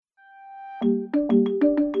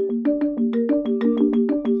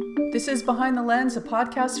This is Behind the Lens, a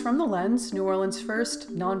podcast from The Lens, New Orleans'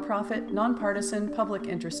 first nonprofit, nonpartisan, public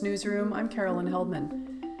interest newsroom. I'm Carolyn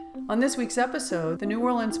Heldman. On this week's episode, the New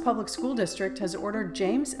Orleans Public School District has ordered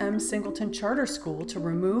James M. Singleton Charter School to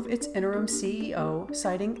remove its interim CEO,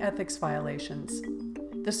 citing ethics violations.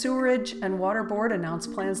 The Sewerage and Water Board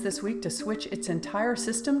announced plans this week to switch its entire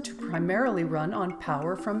system to primarily run on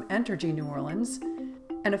power from Entergy New Orleans.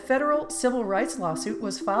 And a federal civil rights lawsuit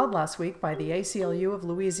was filed last week by the ACLU of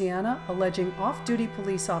Louisiana, alleging off-duty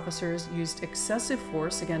police officers used excessive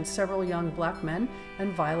force against several young black men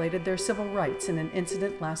and violated their civil rights in an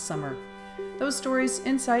incident last summer. Those stories,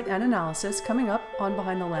 insight, and analysis coming up on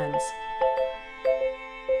Behind the Lens.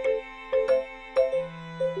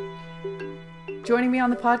 Joining me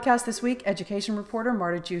on the podcast this week, education reporter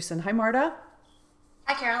Marta Jewson. Hi, Marta.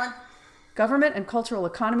 Hi, Carolyn. Government and cultural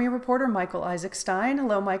economy reporter Michael Isaac Stein.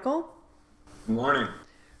 Hello, Michael. Good morning.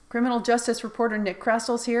 Criminal justice reporter Nick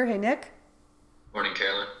Krastel's here. Hey, Nick. Morning,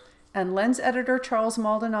 Carolyn. And Lens editor Charles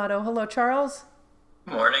Maldonado. Hello, Charles.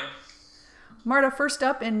 Morning. Marta, first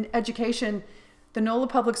up in education, the NOLA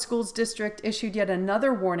Public Schools District issued yet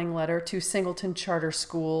another warning letter to Singleton Charter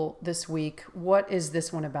School this week. What is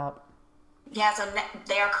this one about? Yeah, so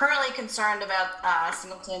they are currently concerned about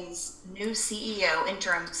Singleton's new CEO,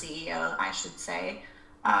 interim CEO, I should say,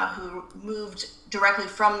 who moved directly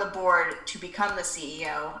from the board to become the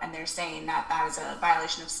CEO, and they're saying that that is a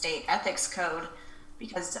violation of state ethics code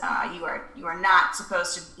because you are not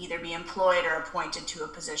supposed to either be employed or appointed to a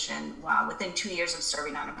position within 2 years of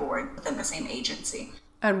serving on a board within the same agency.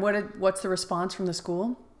 And what's the response from the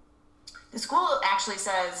school? The school actually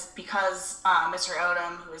says because Mr.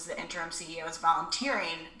 Odom, who is the interim CEO, is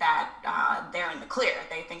volunteering, that they're in the clear.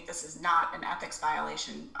 They think this is not an ethics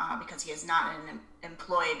violation because he is not in an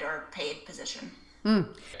employed or paid position. Yeah,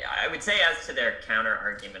 I would say as to their counter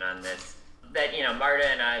argument on this, that, Marta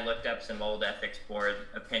and I looked up some old ethics board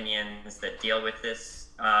opinions that deal with this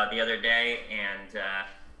the other day, and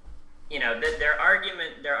their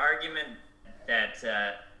argument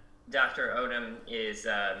that Dr. Odom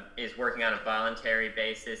is working on a voluntary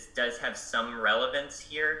basis does have some relevance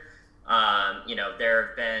here. There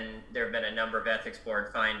have been a number of ethics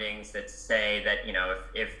board findings that say that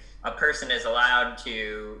if a person is allowed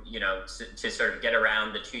to to sort of get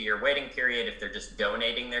around the 2-year waiting period if they're just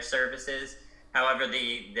donating their services. However,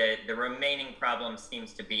 the remaining problem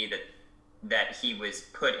seems to be that he was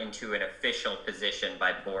put into an official position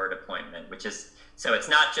by board appointment, which is. So it's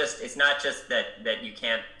not just that you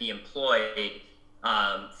can't be employed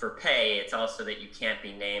for pay. It's also that you can't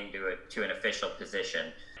be named to an official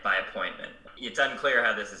position by appointment. It's unclear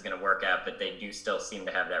how this is going to work out, but they do still seem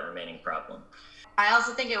to have that remaining problem. I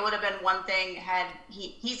also think it would have been one thing had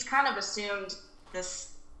he's kind of assumed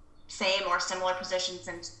this same or similar position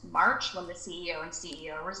since March when the CEO and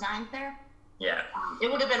CEO resigned there. Yeah.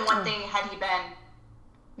 It would have been one thing had he been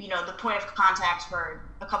the point of contact for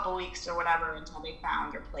a couple weeks or whatever until they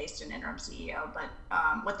found or placed an interim CEO. But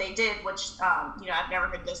what they did, which, I've never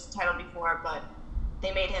heard this title before, but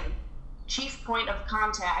they made him chief point of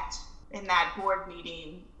contact in that board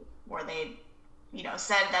meeting where they,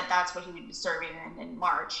 said that that's what he would be serving in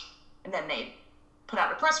March. And then they put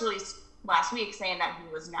out a press release last week saying that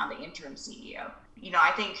he was now the interim CEO.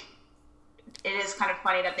 I think it is kind of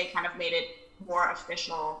funny that they kind of made it more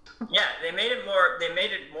official. Yeah, they made it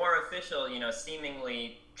more official,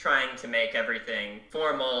 seemingly trying to make everything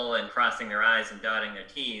formal and crossing their I's and dotting their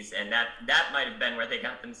T's, and that might have been where they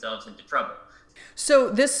got themselves into trouble. So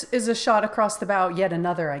this is a shot across the bow, yet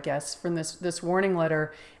another, I guess, from this warning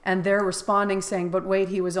letter, and they're responding saying, but wait,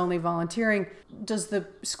 he was only volunteering. Does the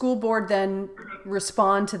school board then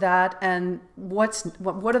respond to that, and what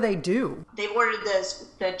do they do? They've ordered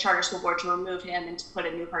the charter school board to remove him and to put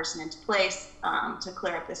a new person into place to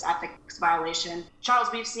clear up this ethics violation. Charles,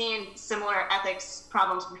 we've seen similar ethics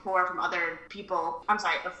problems before from other people,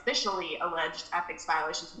 officially alleged ethics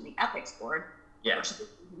violations from the ethics board, which is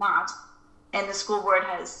not. And the school board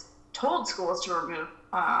has told schools to remove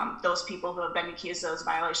those people who have been accused of those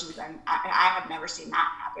violations, and I have never seen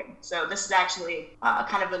that happen. So this is actually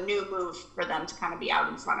kind of a new move for them to kind of be out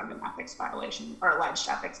in front of an ethics violation or alleged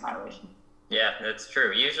ethics violation. Yeah, that's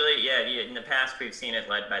true. Usually, in the past we've seen it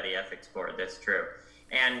led by the ethics board. That's true.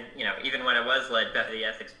 And even when it was led by the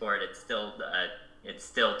ethics board, it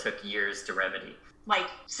still took years to remedy. Like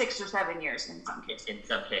 6 or 7 years in some cases. In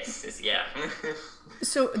some cases, yeah.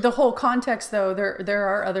 So the whole context, though, there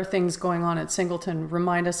are other things going on at Singleton.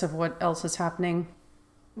 Remind us of what else is happening.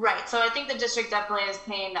 Right. So I think the district definitely is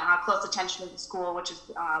paying close attention to the school, which is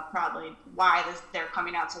probably why they're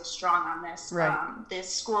coming out so strong on this. Right. This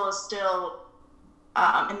school is still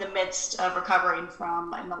in the midst of recovering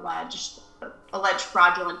from an alleged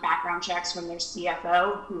fraudulent background checks from their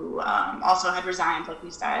CFO, who also had resigned, like we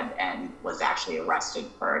said, and was actually arrested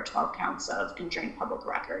for 12 counts of conjuring public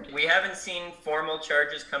record. We haven't seen formal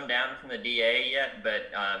charges come down from the DA yet, but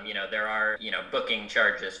there are booking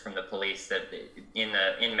charges from the police that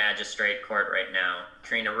in magistrate court right now.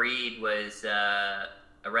 Trina Reed was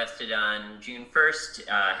arrested on June 1st,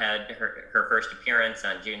 had her first appearance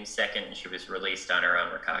on June 2nd, and she was released on her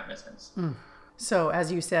own recognizance. So,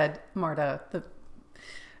 as you said, Marta, the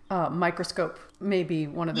microscope may be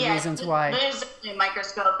one of the reasons why. There's a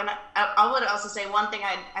microscope. And I would also say one thing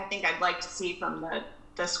I think I'd like to see from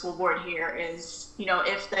the school board here is,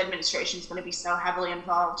 if the administration is going to be so heavily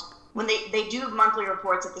involved, when they do monthly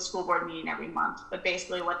reports at the school board meeting every month, but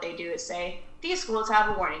basically what they do is say, these schools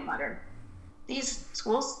have a warning letter. These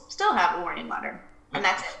schools still have a warning letter. And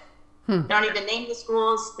that's it. They don't even name the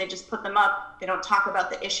schools. They just put them up. They don't talk about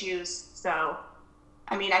the issues. So,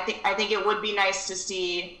 I think it would be nice to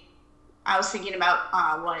see. I was thinking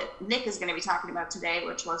about what Nick is going to be talking about today,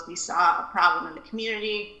 which was we saw a problem in the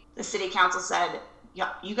community. The city council said, yeah,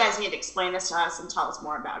 you guys need to explain this to us and tell us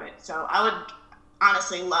more about it. So I would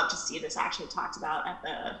honestly love to see this actually talked about at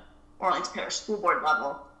the Orleans Parish School Board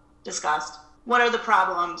level, discussed. What are the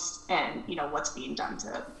problems and, what's being done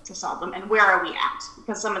to solve them, and where are we at?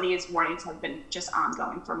 Because some of these warnings have been just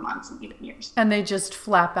ongoing for months and even years. And they just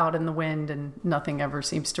flap out in the wind and nothing ever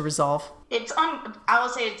seems to resolve. I will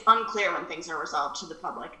say it's unclear when things are resolved to the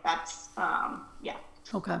public. That's, yeah.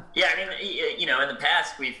 Okay. Yeah, in the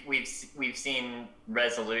past we've seen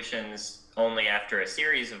resolutions only after a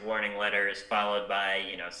series of warning letters followed by,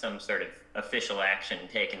 some sort of official action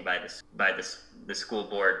taken by the school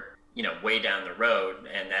board, way down the road,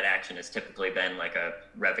 and that action has typically been like a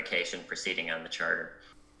revocation proceeding on the charter.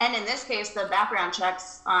 And in this case, the background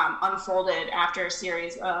checks unfolded after a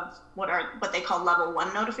series of what they call level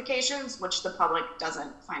 1 notifications, which the public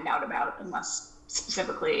doesn't find out about unless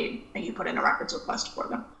specifically you put in a records request for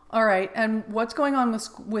them. All right. And what's going on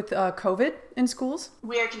with COVID in schools?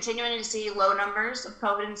 We are continuing to see low numbers of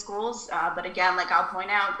COVID in schools. But again, like I'll point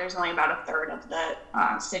out, there's only about a third of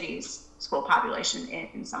the city's school population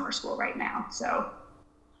in summer school right now. So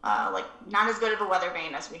not as good of a weather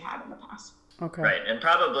vane as we had in the past. Okay. Right. And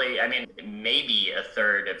probably, maybe a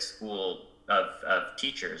third of of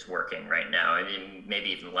teachers working right now. Maybe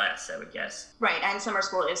even less, I would guess. Right. And summer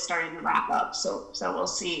school is starting to wrap up. So we'll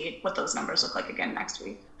see what those numbers look like again next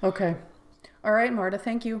week. Okay. All right, Marta,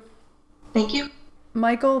 thank you. Thank you.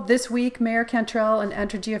 Michael, this week, Mayor Cantrell and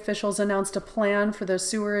Entergy officials announced a plan for the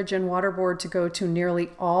Sewerage and Water Board to go to nearly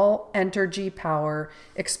all Entergy power.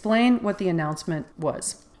 Explain what the announcement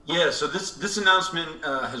was. Yeah, so this announcement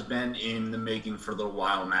has been in the making for a little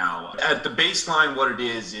while now. At the baseline, what it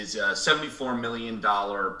is a $74 million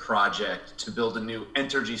project to build a new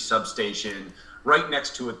Entergy substation right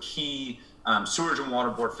next to a key Sewerage and Water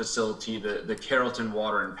Board facility, the Carrollton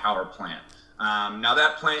Water and Power Plant. Now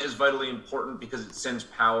that plant is vitally important because it sends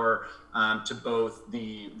power to both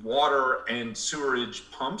the water and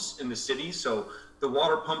sewerage pumps in the city. So the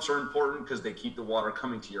water pumps are important because they keep the water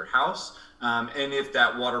coming to your house. And if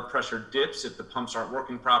that water pressure dips, if the pumps aren't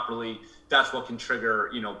working properly, that's what can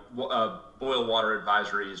trigger, boil water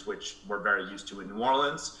advisories, which we're very used to in New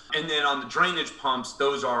Orleans. And then on the drainage pumps,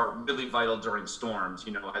 those are really vital during storms,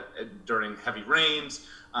 during heavy rains,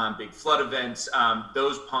 big flood events.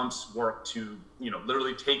 Those pumps work to,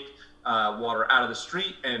 literally take water out of the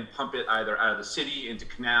street and pump it either out of the city into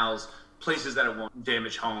canals, places that it won't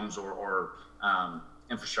damage homes or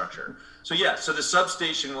infrastructure. So the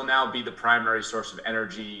substation will now be the primary source of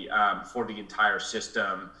energy for the entire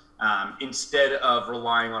system, instead of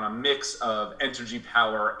relying on a mix of Entergy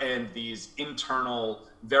power and these internal,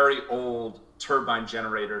 very old turbine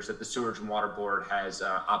generators that the Sewerage and Water Board has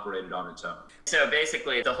operated on its own. So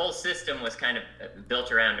basically, the whole system was kind of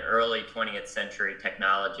built around early 20th century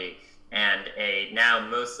technology and a now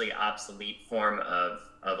mostly obsolete form of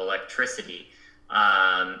electricity.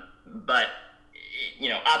 But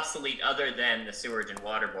obsolete other than the Sewerage and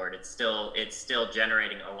Water Board. It's still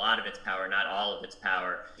generating a lot of its power, not all of its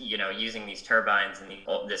power, using these turbines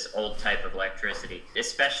and this old type of electricity,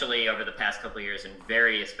 especially over the past couple of years, and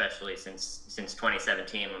very especially since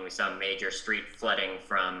 2017, when we saw major street flooding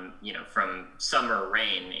from summer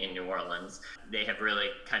rain in New Orleans. They have really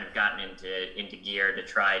kind of gotten into gear to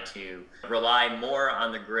try to rely more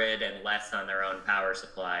on the grid and less on their own power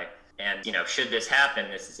supply. And, should this happen,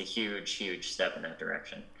 this is a huge, huge step in that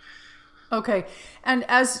direction. Okay. And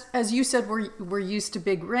as you said, we're used to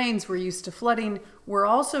big rains, we're used to flooding. We're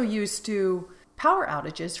also used to power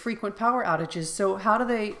outages, frequent power outages. So how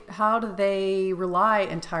do they rely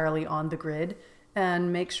entirely on the grid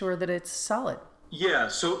and make sure that it's solid? Yeah,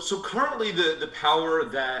 so currently the power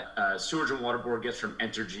that Sewerage and Water Board gets from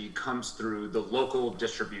Entergy comes through the local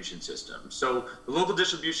distribution system. So the local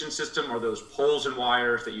distribution system are those poles and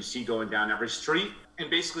wires that you see going down every street. And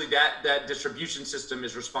basically that distribution system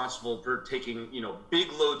is responsible for taking,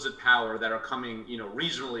 big loads of power that are coming,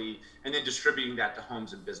 regionally and then distributing that to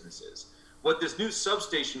homes and businesses. What this new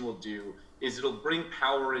substation will do is it'll bring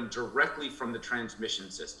power in directly from the transmission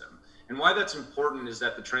system. And why that's important is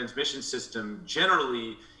that the transmission system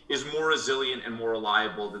generally is more resilient and more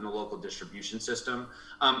reliable than the local distribution system.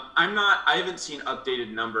 I haven't seen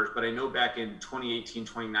updated numbers, but I know back in 2018,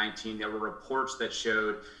 2019, there were reports that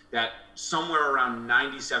showed that somewhere around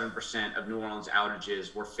 97% of New Orleans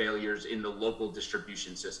outages were failures in the local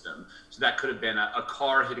distribution system. So that could have been a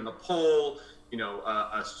car hitting a pole,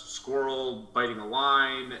 a squirrel biting a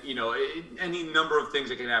line, any number of things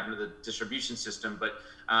that can happen to the distribution system. But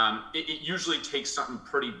it usually takes something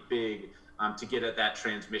pretty big to get at that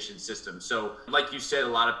transmission system. So like you said, a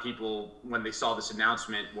lot of people, when they saw this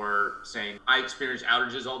announcement, were saying, I experience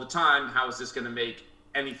outages all the time. How is this going to make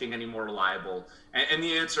anything any more reliable? And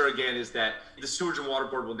the answer, again, is that the Sewerage and Water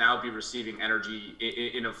Board will now be receiving energy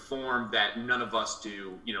in a form that none of us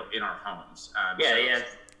do, in our homes.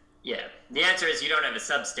 Yeah. The answer is you don't have a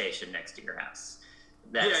substation next to your house.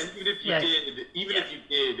 And even if you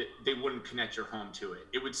did, they wouldn't connect your home to it.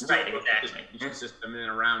 It would still go through the distribution system and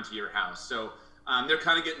around to your house. So they're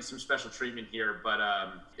kind of getting some special treatment here, but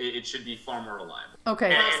it should be far more reliable.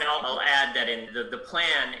 Okay. And I'll add that in the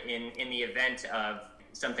plan, in the event of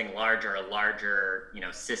something larger, a larger,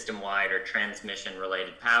 system-wide or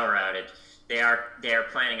transmission-related power outage, they are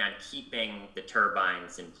planning on keeping the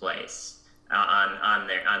turbines in place on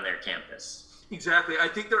their campus. Exactly. I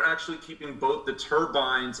think they're actually keeping both the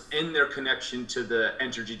turbines and their connection to the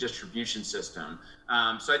Entergy distribution system.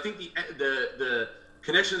 So I think the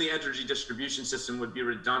connection to the Entergy distribution system would be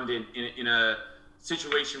redundant in a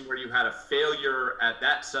situation where you had a failure at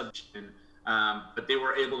that substation, but they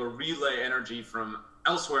were able to relay energy from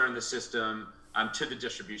elsewhere in the system to the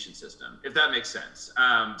distribution system, if that makes sense.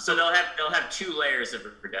 So they'll have two layers of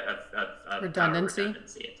redundancy at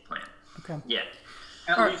the plant. Okay. Yeah.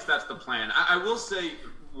 At least that's the plan. I will say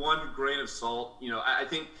one grain of salt. I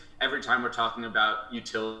think every time we're talking about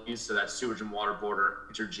utilities, so that's Sewerage and Water Board or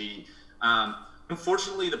Entergy,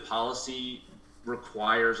 unfortunately the policy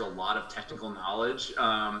requires a lot of technical knowledge.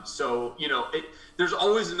 There's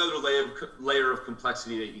always another layer of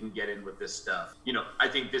complexity that you can get in with this stuff. I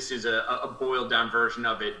think this is a boiled down version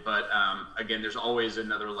of it, but again, there's always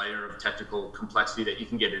another layer of technical complexity that you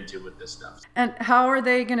can get into with this stuff. And how are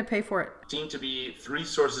they going to pay for it? Seem to be three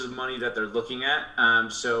sources of money that they're looking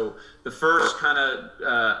at. So the first kind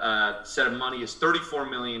of set of money is $34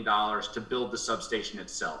 million to build the substation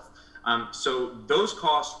itself. So those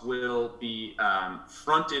costs will be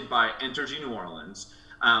fronted by Entergy New Orleans,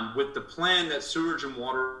 with the plan that Sewerage and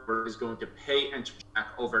Water is going to pay Entergy back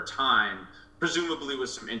over time, presumably with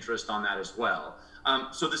some interest on that as well.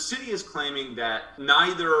 So the city is claiming that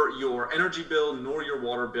neither your energy bill nor your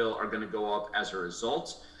water bill are going to go up as a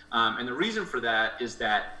result. And the reason for that is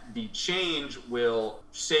that the change will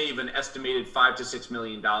save an estimated $5 to $6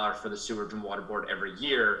 million for the Sewerage and Water Board every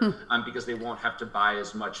year, because they won't have to buy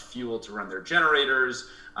as much fuel to run their generators.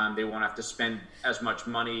 They won't have to spend as much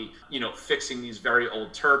money, fixing these very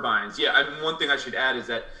old turbines. One thing I should add is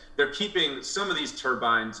that they're keeping some of these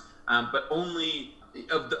turbines, but only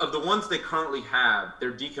of the ones they currently have,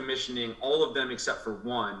 they're decommissioning all of them except for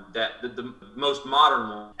one, that the most modern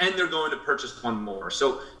one, and they're going to purchase one more.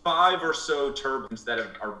 So 5 or so turbines that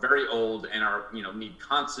are very old and are need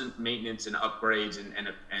constant maintenance and upgrades and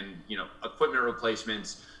equipment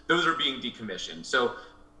replacements. Those are being decommissioned. So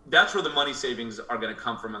that's where the money savings are going to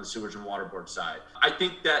come from on the Sewerage and Water Board side. I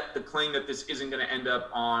think that the claim that this isn't going to end up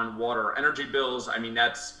on water or energy bills,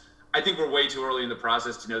 I think we're way too early in the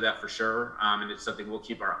process to know that for sure, and it's something we'll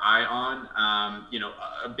keep our eye on.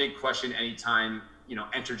 A big question anytime,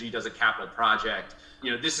 Entergy does a capital project.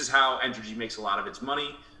 This is how Entergy makes a lot of its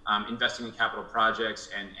money, investing in capital projects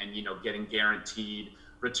and getting guaranteed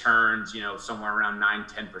returns, somewhere around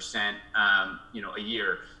 9-10%, a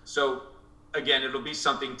year. So again, it'll be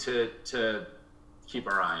something to keep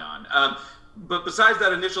our eye on. But besides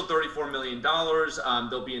that initial $34 million,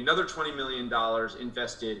 there'll be another $20 million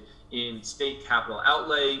invested in state capital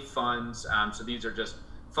outlay funds. So these are just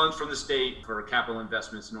funds from the state for capital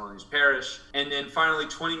investments in New Orleans Parish. And then finally,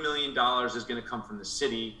 $20 million is going to come from the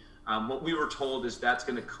city. What we were told is that's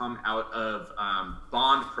going to come out of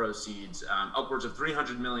bond proceeds, upwards of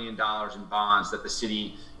 $300 million in bonds that the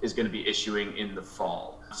city is going to be issuing in the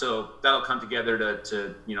fall. So that'll come together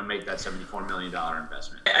to make that $74 million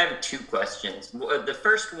investment. I have two questions. The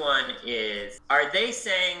first one is, are they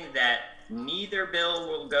saying that neither bill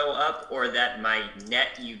will go up, or that my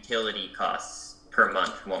net utility costs per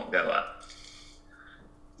month won't go up?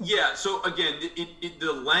 Yeah, so again,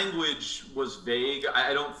 the language was vague.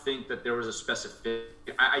 I don't think that there was a specific.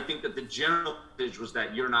 I think that the general message was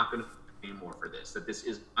that you're not going to pay more for this, that this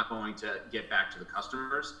is not going to get back to the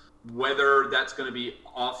customers. Whether that's going to be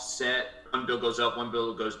offset, one bill goes up, one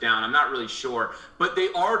bill goes down, I'm not really sure. But they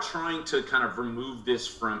are trying to kind of remove this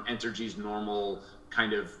from Entergy's normal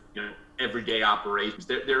kind of everyday operations.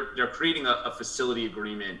 They're creating a facility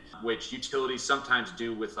agreement, which utilities sometimes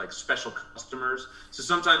do with like special customers. So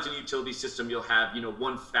sometimes in a utility system, you'll have,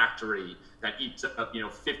 one factory that eats up,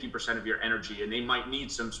 50% of your energy, and they might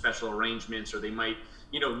need some special arrangements, or they might,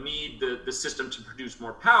 need the system to produce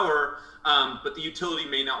more power. But the utility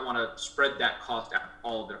may not want to spread that cost out to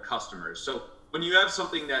all of their customers. So when you have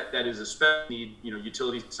something that is a special need,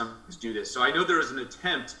 utilities sometimes do this. So I know there is an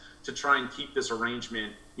attempt to try and keep this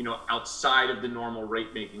arrangement, outside of the normal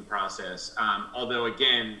rate making process. Although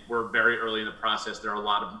again, we're very early in the process. There are a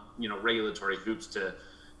lot of, regulatory hoops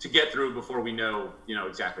to get through before we know,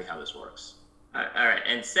 exactly how this works. All right.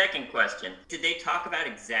 And second question, did they talk about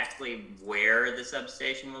exactly where the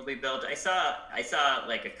substation will be built? I saw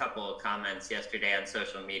like a couple of comments yesterday on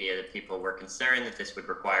social media that people were concerned that this would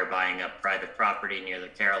require buying up private property near the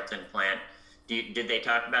Carrollton plant. Did they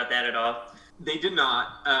talk about that at all? They did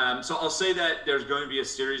not. So I'll say that there's going to be a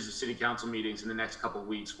series of city council meetings in the next couple of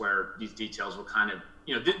weeks where these details will kind of,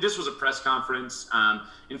 this was a press conference.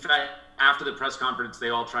 In fact, after the press conference, they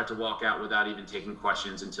all tried to walk out without even taking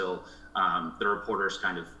questions until the reporters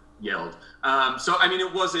kind of yelled. So, I mean,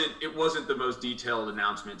 it wasn't the most detailed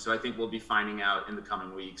announcement. So I think we'll be finding out in the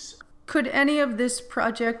coming weeks. Could any of this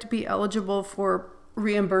project be eligible for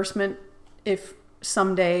reimbursement if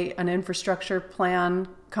someday an infrastructure plan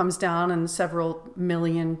comes down and several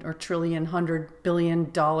million or trillion, $100 billion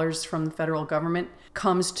from the federal government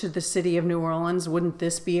comes to the city of New Orleans? Wouldn't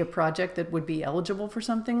this be a project that would be eligible for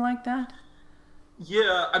something like that?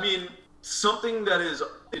 Yeah, I mean, something that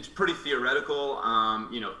it's pretty theoretical.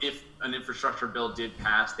 If an infrastructure bill did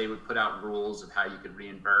pass, they would put out rules of how you could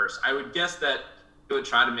reimburse. I would guess that it would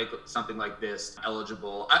try to make something like this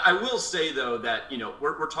eligible. I will say, though, that,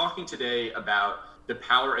 we're talking today about the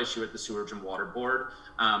power issue at the Sewerage and Water Board.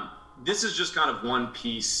 This is just kind of one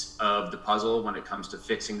piece of the puzzle when it comes to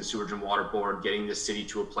fixing the Sewerage and Water Board, getting the city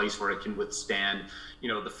to a place where it can withstand,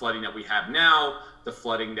 the flooding that we have now, the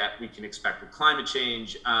flooding that we can expect with climate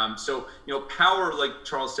change. So, power, like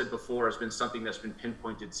Charles said before, has been something that's been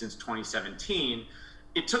pinpointed since 2017.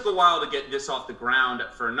 It took a while to get this off the ground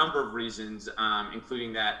for a number of reasons,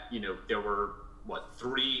 including that, there were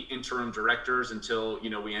 3 interim directors until,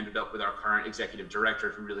 we ended up with our current executive director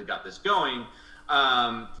who really got this going.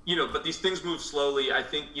 But these things move slowly. I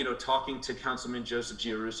think, talking to Councilman Joseph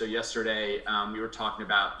Giarrusso yesterday, we were talking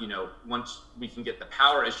about, once we can get the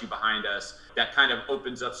power issue behind us, that kind of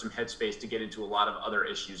opens up some headspace to get into a lot of other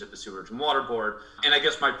issues at the Sewerage and Water Board. And I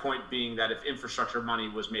guess my point being that if infrastructure money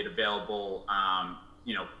was made available,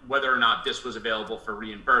 whether or not this was available for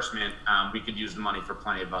reimbursement, we could use the money for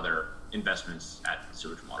plenty of other investments at the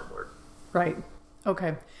Sewerage and Water Board. Right.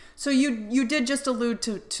 Okay. So you did just allude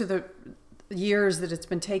to the years that it's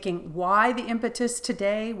been taking. Why the impetus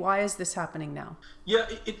today? Why is this happening now? Yeah,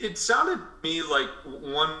 it sounded to me like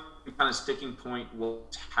one kind of sticking point was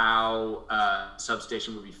how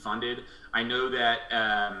substation would be funded. I know that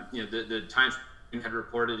the Times had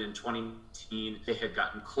reported in 2019 they had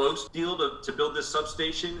gotten close deal to build this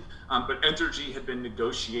substation, but Entergy had been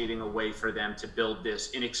negotiating a way for them to build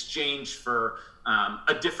this in exchange for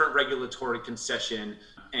a different regulatory concession,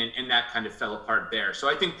 and that kind of fell apart there. So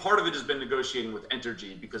I think part of it has been negotiating with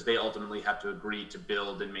Entergy because they ultimately have to agree to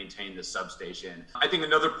build and maintain this substation. I think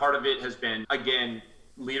another part of it has been, again,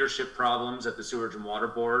 leadership problems at the Sewerage and Water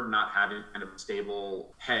Board, not having kind of a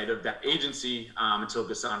stable head of that agency until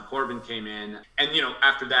Ghassan Corbin came in. And,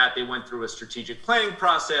 after that, they went through a strategic planning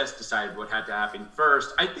process, decided what had to happen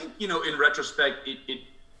first. I think, in retrospect, it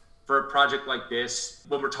for a project like this,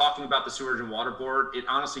 when we're talking about the Sewerage and Water Board, it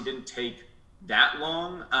honestly didn't take that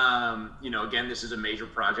long. Again, this is a major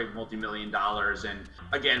project, multi-million dollars. And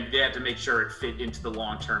again, they had to make sure it fit into the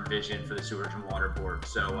long-term vision for the Sewerage and Water Board.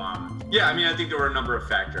 So, I think there were a number of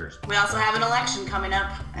factors. We also have an election coming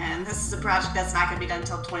up, and this is a project that's not going to be done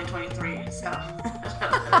until 2023. So,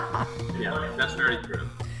 yeah, that's very true.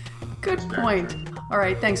 Good point. All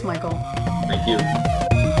right, thanks, Michael. Thank you.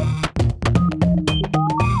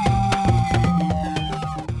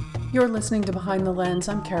 You're listening to Behind the Lens.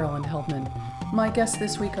 I'm Carolyn Heldman. My guests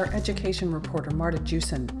this week are education reporter Marta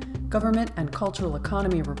Jewson, government and cultural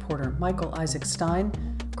economy reporter Michael Isaac Stein,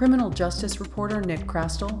 criminal justice reporter Nick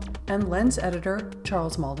Crastle, and Lens editor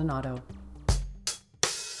Charles Maldonado.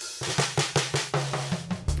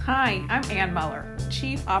 Hi, I'm Ann Muller,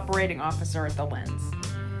 Chief Operating Officer at The Lens.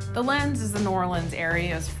 The Lens is the New Orleans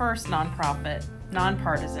area's first nonprofit,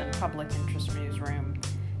 nonpartisan public interest newsroom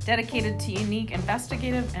dedicated to unique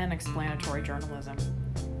investigative and explanatory journalism.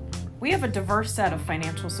 We have a diverse set of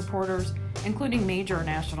financial supporters, including major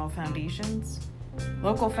national foundations,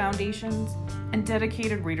 local foundations, and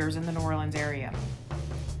dedicated readers in the New Orleans area.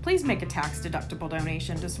 Please make a tax-deductible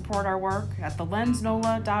donation to support our work at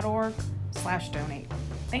thelensnola.org/donate.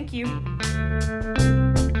 Thank you.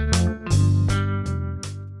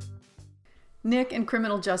 Nick, in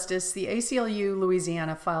criminal justice, the ACLU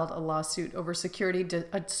Louisiana filed a lawsuit over a security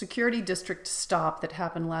district stop that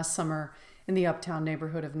happened last summer in the Uptown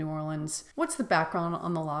neighborhood of New Orleans. What's the background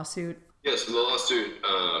on the lawsuit? Yes, the lawsuit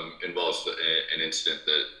involves an incident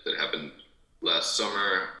that happened last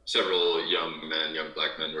summer. Several young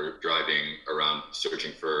black men were driving around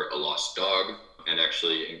searching for a lost dog and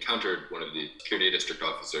actually encountered one of the security district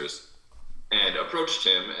officers and approached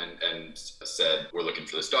him and said, "We're looking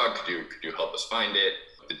for this dog. Could you help us find it?"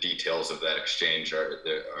 The details of that exchange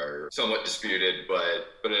are somewhat disputed, but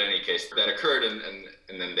in any case, that occurred, and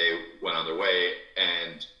then they went on their way,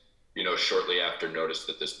 and shortly after noticed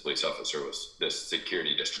that this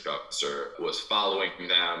security district officer was following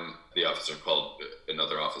them. The officer called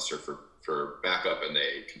another officer for backup, and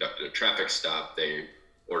they conducted a traffic stop. They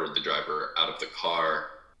ordered the driver out of the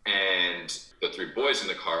car, and the three boys in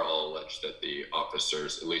the car all alleged that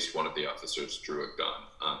at least one of the officers drew a gun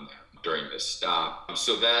on them during this stop.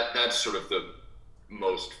 So that's sort of the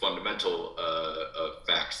most fundamental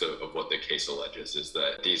facts of what the case alleges, is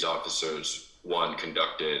that these officers, one,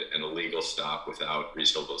 conducted an illegal stop without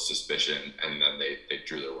reasonable suspicion, and then they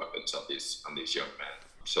drew their weapons on these young men.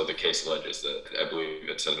 So the case alleges that, I believe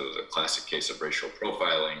it said it was a classic case of racial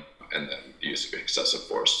profiling and then the use of excessive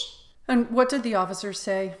force. And what did the officers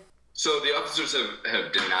say? So the officers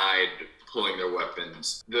have denied pulling their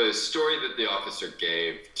weapons. The story that the officer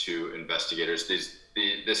gave to investigators, this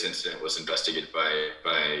incident was investigated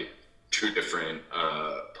by two different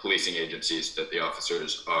policing agencies that the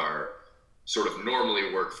officers are sort of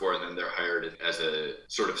normally work for, and then they're hired as a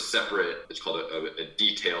sort of separate, it's called a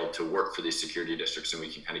detail to work for these security districts, and we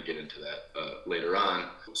can kind of get into that later on.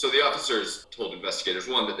 So the officers told investigators,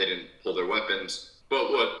 one, that they didn't pull their weapons, but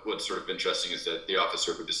what's sort of interesting is that the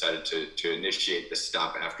officer who decided to initiate the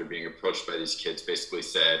stop after being approached by these kids basically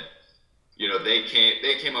said, they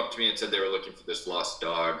came up to me and said they were looking for this lost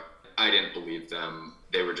dog. I didn't believe them.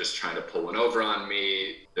 They were just trying to pull one over on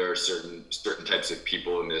me. There are certain types of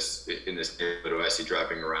people in this neighborhood who I see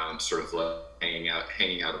driving around, sort of like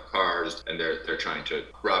hanging out of cars, and they're trying to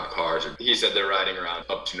rob cars. He said they're riding around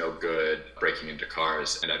up to no good, breaking into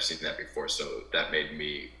cars, and I've seen that before, so that made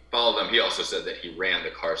me follow them. He also said that he ran the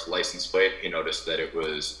car's license plate. He noticed that it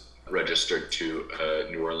was registered to a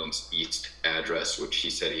New Orleans East address, which he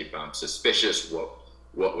said he found suspicious.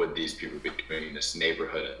 What would these people be doing in this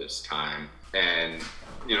neighborhood at this time? And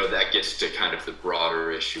that gets to kind of the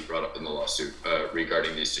broader issue brought up in the lawsuit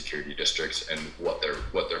regarding these security districts and what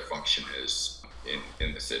their function is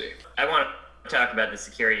in the city. I want to talk about the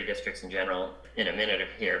security districts in general in a minute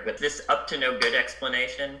here, but this up to no good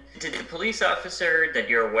explanation, did the police officer that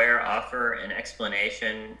you're aware offer an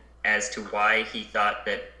explanation as to why he thought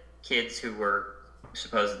that kids who were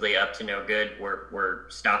supposedly up to no good were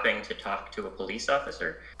stopping to talk to a police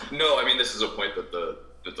officer? No, I mean, this is a point that the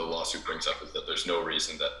lawsuit brings up, is that there's no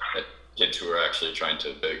reason that kids who are actually trying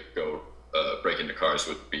to go break into cars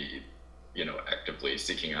would be, actively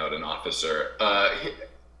seeking out an officer.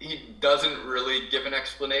 He doesn't really give an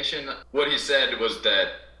explanation. What he said was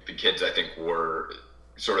that the kids, I think, were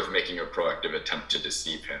sort of making a proactive attempt to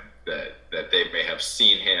deceive him, that they may have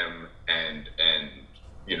seen him and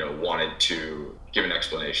wanted to give an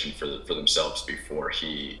explanation for themselves before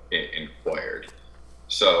he inquired.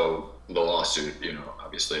 So the lawsuit,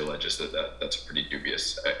 obviously alleges that's a pretty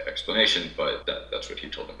dubious explanation, but that's what he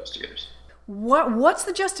told investigators. What's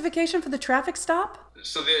the justification for the traffic stop?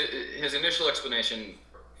 So his initial explanation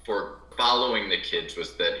for following the kids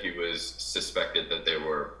was that he was suspected that they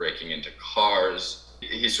were breaking into cars.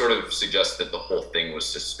 He sort of suggests that the whole thing was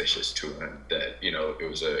suspicious to him, that, it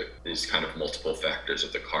was these kind of multiple factors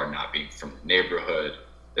of the car not being from the neighborhood.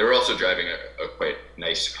 They were also driving a quite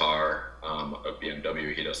nice car, a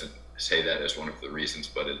BMW. He doesn't say that as one of the reasons,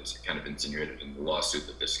 but it's kind of insinuated in the lawsuit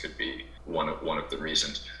that this could be one of the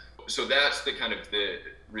reasons. So that's the kind of the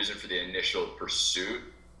reason for the initial pursuit.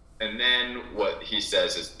 And then what he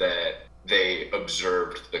says is that they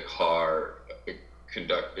observed the car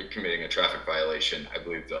committing a traffic violation. I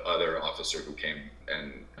believe the other officer who came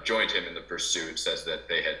and joined him in the pursuit says that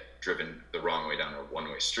they had driven the wrong way down a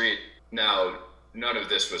one-way street. Now, none of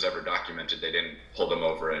this was ever documented. They didn't pull them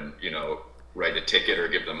over and, write a ticket or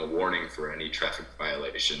give them a warning for any traffic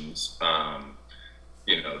violations.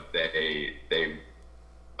 They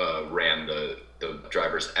ran the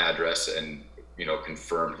driver's address and,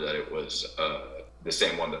 confirmed that it was the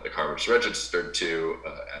same one that the car was registered to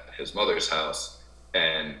at his mother's house,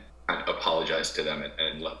 and apologized to them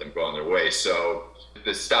and let them go on their way. So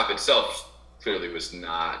the stop itself clearly was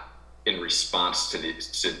not in response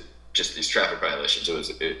to just these traffic violations.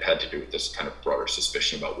 It had to do with this kind of broader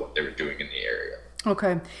suspicion about what they were doing in the area.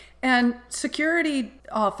 Okay. And security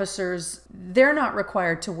officers, they're not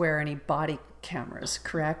required to wear any body cameras,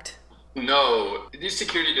 correct? No, these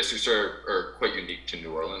security districts are quite unique to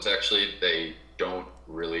New Orleans, actually. They don't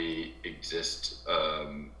really exist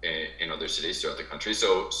in other cities throughout the country.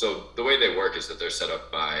 So the way they work is that they're set up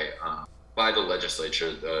by the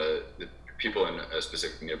legislature. The people in a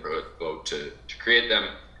specific neighborhood vote to create them,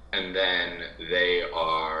 and then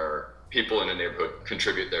people in a neighborhood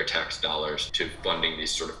contribute their tax dollars to funding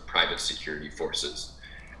these sort of private security forces.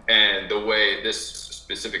 And the way this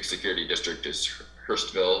specific security district is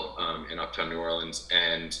Hurstville in uptown New Orleans,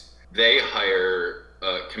 and they hire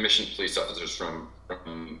commissioned police officers from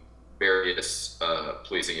various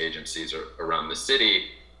policing agencies around the city.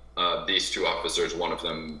 These two officers, one of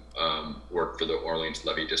them worked for the Orleans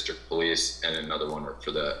Levee District Police, and another one worked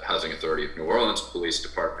for the Housing Authority of New Orleans Police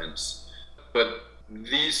Departments. But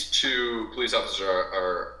these two police officers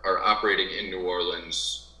are operating in New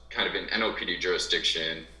Orleans, kind of in NOPD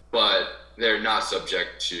jurisdiction, but they're not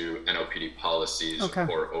subject to NOPD policies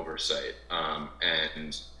or oversight.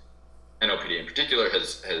 And NOPD in particular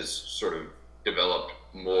has sort of developed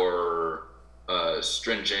more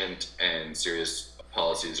stringent and serious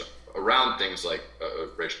policies around things like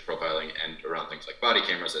racial profiling and around things like body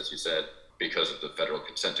cameras, as you said, because of the federal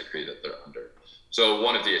consent decree that they're under. So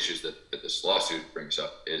one of the issues that this lawsuit brings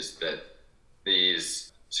up is that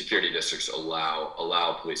these security districts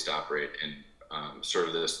allow police to operate in sort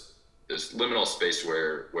of this liminal space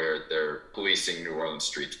where they're policing New Orleans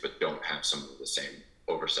streets but don't have some of the same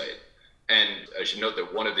oversight. And I should note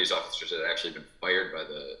that one of these officers had actually been fired by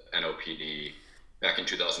the NOPD back in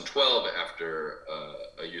 2012 after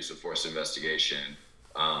a use of force investigation.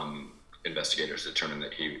 Investigators determined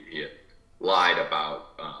that he had lied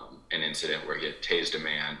about an incident where he had tased a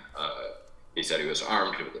man. He said he was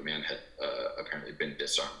armed, but the man had apparently been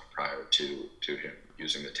disarmed prior to him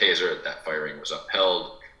using the taser. That firing was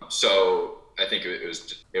upheld. So I think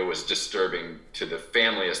it was disturbing to the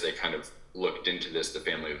family as they kind of looked into this, the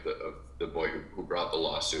family of the boy who brought the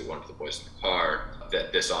lawsuit, one of the boys in the car,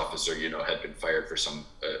 that this officer, had been fired for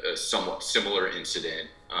a somewhat similar incident,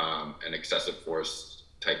 an excessive force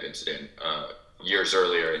type incident years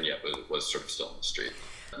earlier, and yet was sort of still on the street.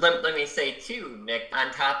 Let me say too, Nick, on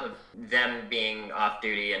top of them being off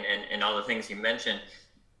duty and all the things you mentioned,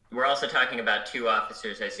 we're also talking about two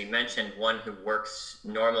officers, as you mentioned, one who works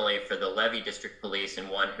normally for the Levee District Police and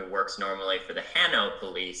one who works normally for the Hano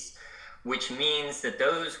Police, which means that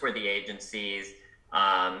those were the agencies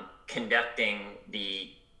conducting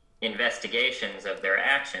the investigations of their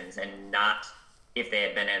actions, and not, if they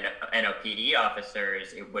had been NOPD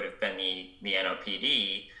officers, it would have been the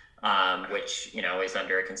NOPD, which, is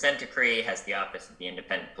under a consent decree, has the Office of the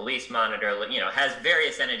Independent Police Monitor, has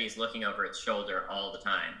various entities looking over its shoulder all the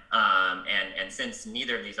time. And since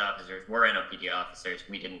neither of these officers were NOPD officers,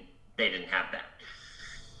 they didn't have that.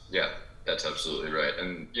 Yeah, that's absolutely right.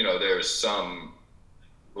 And,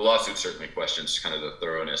 the lawsuit certainly questions kind of the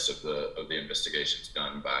thoroughness of the investigations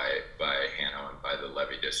done by Hano and by the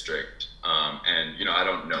Levee District. And, I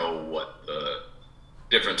don't know what the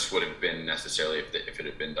difference would have been necessarily if it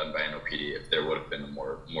had been done by NOPD, if there would have been a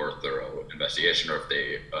more thorough investigation, or if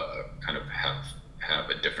they kind of have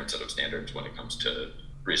a different set of standards when it comes to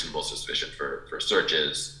reasonable suspicion for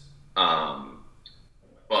searches.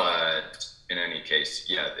 But in any case,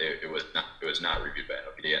 it was not reviewed by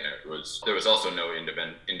NOPD, and there was also no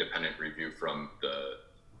independent review from the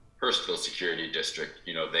Hurstville Security District.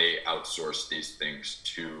 They outsourced these things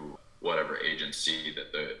to whatever agency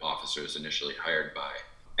that the officers initially hired by.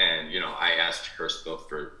 And, I asked Hurstville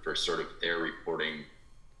for sort of their reporting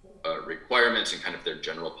requirements and kind of their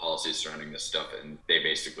general policies surrounding this stuff. And they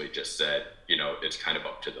basically just said, it's kind of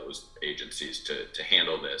up to those agencies to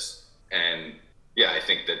handle this. And yeah, I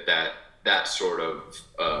think that sort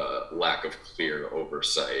of lack of clear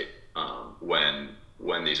oversight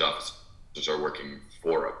when these officers are working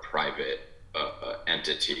for a private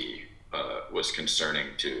entity was concerning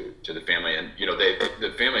to the family. And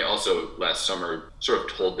the family also last summer sort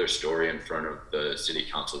of told their story in front of the city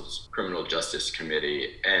council's criminal justice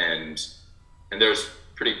committee, and there's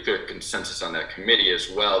pretty clear consensus on that committee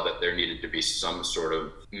as well that there needed to be some sort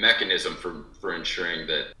of mechanism for ensuring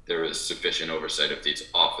that there was sufficient oversight of these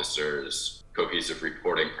officers, cohesive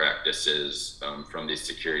reporting practices from these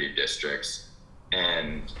security districts.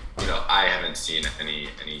 And I haven't seen any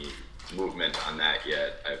movement on that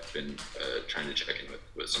yet. I've been trying to check in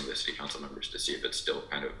with some of the city council members to see if it's still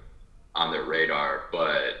kind of on their radar,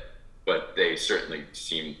 but they certainly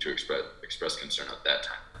seem to express concern at that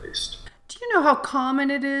time at least. Do you know how common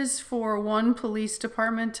it is for one police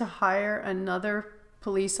department to hire another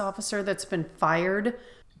police officer that's been fired?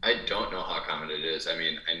 I don't know how common it is. I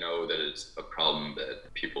mean, I know that it's a problem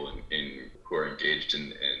that people who are engaged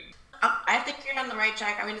in I think you're on the right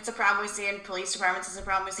track. I mean, it's a problem we see in police departments. It's a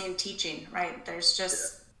problem we see in teaching, right?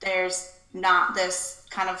 There's not this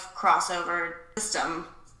kind of crossover system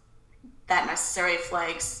that necessarily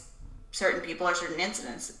flags certain people or certain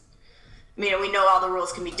incidents. I mean, we know all the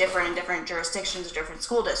rules can be different in different jurisdictions or different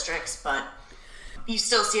school districts, but you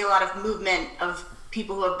still see a lot of movement of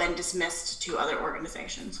people who have been dismissed to other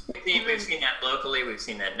organizations. We've seen that locally, we've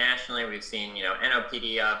seen that nationally, we've seen,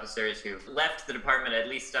 NOPD officers who left the department at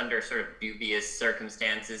least under sort of dubious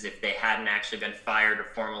circumstances if they hadn't actually been fired or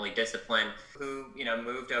formally disciplined, who,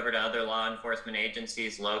 moved over to other law enforcement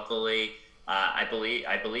agencies locally. I believe,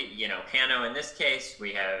 Hano in this case,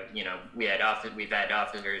 we've had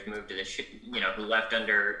officers move to who left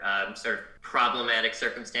under sort of problematic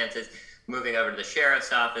circumstances, moving over to the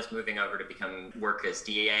sheriff's office, moving over to work as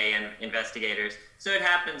DEA and investigators. So it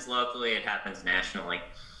happens locally, it happens nationally.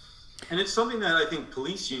 And it's something that I think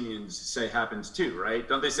police unions say happens too, right?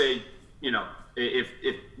 Don't they say,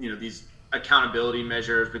 if these accountability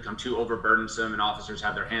measures become too overburdensome and officers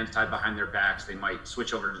have their hands tied behind their backs, they might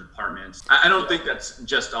switch over to departments. I don't think that's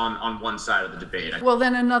just on one side of the debate. Well,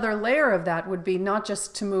 then another layer of that would be not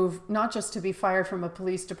just to be fired from a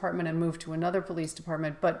police department and move to another police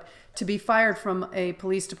department, but to be fired from a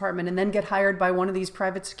police department and then get hired by one of these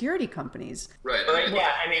private security companies. Right.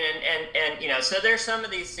 Yeah, I mean, and so there's some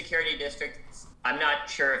of these security districts, I'm not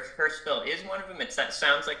sure if Hurstville is one of them, it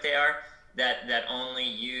sounds like they are, that only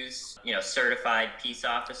use certified peace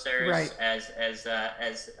officers, right,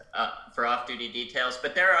 as for off-duty details.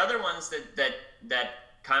 But there are other ones that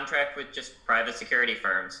contract with just private security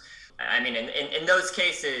firms. I mean, in those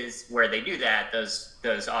cases where they do that,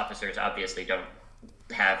 those officers obviously don't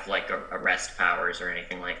have like arrest powers or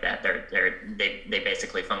anything like that. They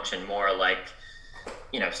basically function more like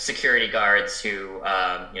security guards who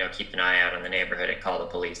keep an eye out on the neighborhood and call the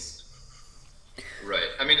police. Right.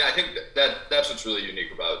 I mean, I think that's what's really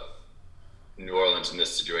unique about New Orleans in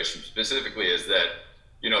this situation specifically is that,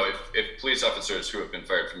 if police officers who have been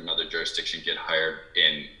fired from another jurisdiction get hired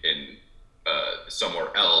in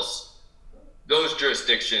somewhere else, those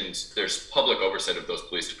jurisdictions, there's public oversight of those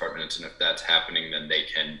police departments. And if that's happening, then they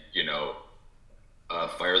can,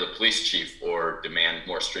 fire the police chief or demand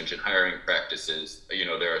more stringent hiring practices.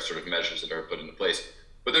 There are sort of measures that are put into place.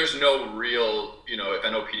 But there's no real, if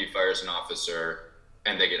NOPD fires an officer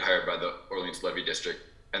and they get hired by the Orleans Levee District,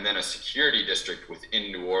 and then a security district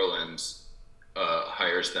within New Orleans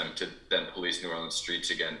hires them to then police New Orleans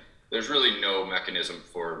streets again, there's really no mechanism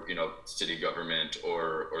for, city government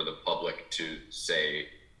or the public to say,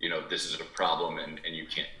 this is a problem and you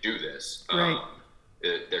can't do this. Right.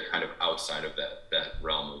 They're kind of outside of that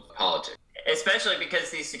realm of politics. Especially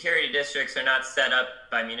because these security districts are not set up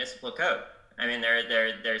by municipal code. I mean,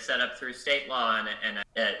 they're set up through state law and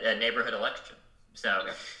a neighborhood election. So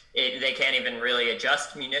they can't even really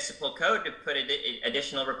adjust municipal code to put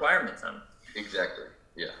additional requirements on. Exactly.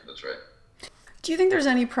 Yeah, that's right. Do you think there's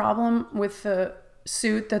any problem with the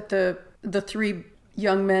suit that the three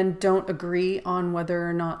young men don't agree on whether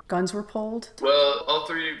or not guns were pulled? Well, all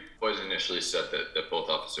three boys initially said that both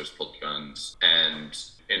officers pulled guns. And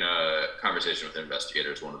in a conversation with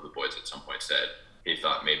investigators, one of the boys at some point said he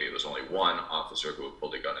thought maybe it was only one officer who had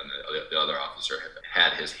pulled a gun and the other officer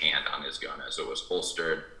had his hand on his gun as it was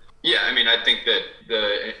holstered. Yeah, I mean, I think that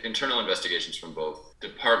the internal investigations from both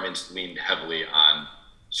departments leaned heavily on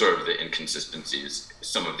sort of the inconsistencies,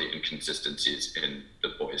 some of the inconsistencies in the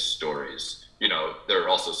boys' stories. There are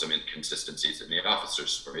also some inconsistencies in the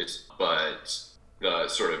officers' stories, but the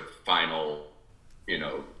sort of final,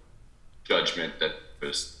 judgment that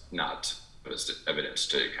was not evidence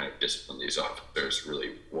to kind of discipline these officers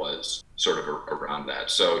really was sort of around that.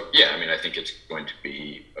 So, yeah, I mean, I think it's going to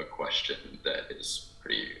be a question that is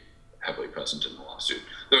pretty heavily present in the lawsuit.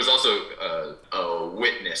 There was also a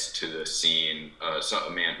witness to the scene, a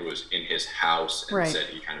man who was in his house and said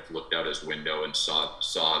he kind of looked out his window and saw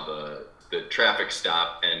the traffic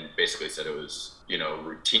stop and basically said it was,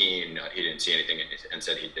 routine. He didn't see anything and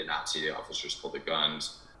said he did not see the officers pull the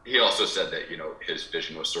guns. He also said that, his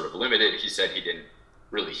vision was sort of limited. He said he didn't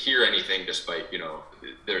really hear anything despite,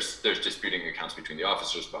 there's disputing accounts between the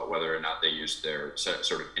officers about whether or not they used their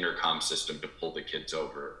sort of intercom system to pull the kids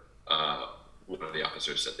over. One of the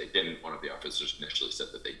officers said they didn't. One of the officers initially said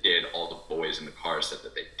that they did. All the boys in the car said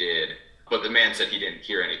that they did. But the man said he didn't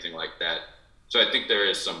hear anything like that. So I think there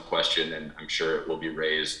is some question, and I'm sure it will be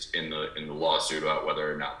raised in the lawsuit about whether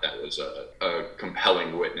or not that was a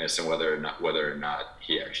compelling witness and whether or not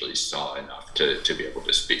he actually saw enough to be able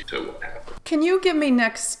to speak to what happened. Can you give me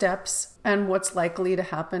next steps and what's likely to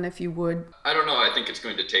happen, if you would? I don't know. I think it's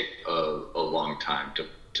going to take a long time to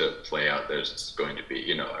play out. There's going to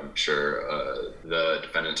be, I'm sure the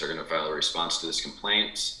defendants are going to file a response to this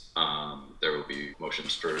complaint. There will be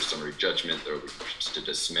motions for summary judgment. There will be motions to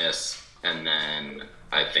dismiss. And then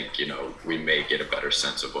I think, we may get a better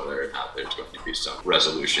sense of whether or not there's going to be some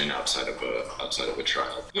resolution outside of a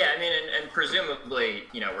trial. Yeah, I mean, and presumably,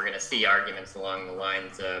 we're going to see arguments along the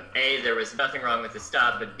lines of, A, there was nothing wrong with the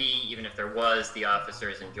stop, but B, even if there was, the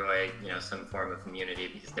officers enjoy, some form of immunity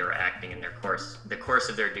because they were acting in the course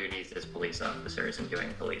of their duties as police officers and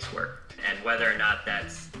doing police work. And whether or not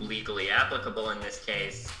that's legally applicable in this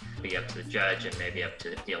case will be up to the judge and maybe up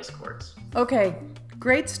to appeals courts. Okay.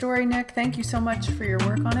 Great story, Nick. Thank you so much for your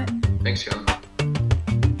work on it. Thanks, Kevin.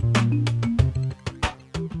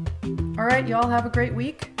 All right, y'all have a great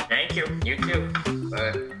week. Thank you. You too.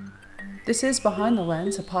 Bye. This is Behind the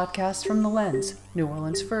Lens, a podcast from The Lens, New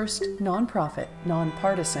Orleans' first nonprofit,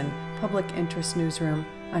 nonpartisan, public interest newsroom.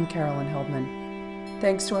 I'm Carolyn Heldman.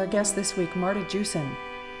 Thanks to our guests this week, Marta Jewson,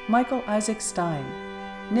 Michael Isaac Stein,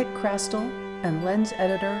 Nick Krastel, and Lens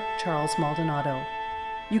editor Charles Maldonado.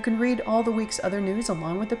 You can read all the week's other news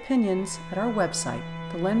along with opinions at our website,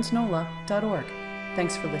 thelensnola.org.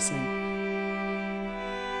 Thanks for listening.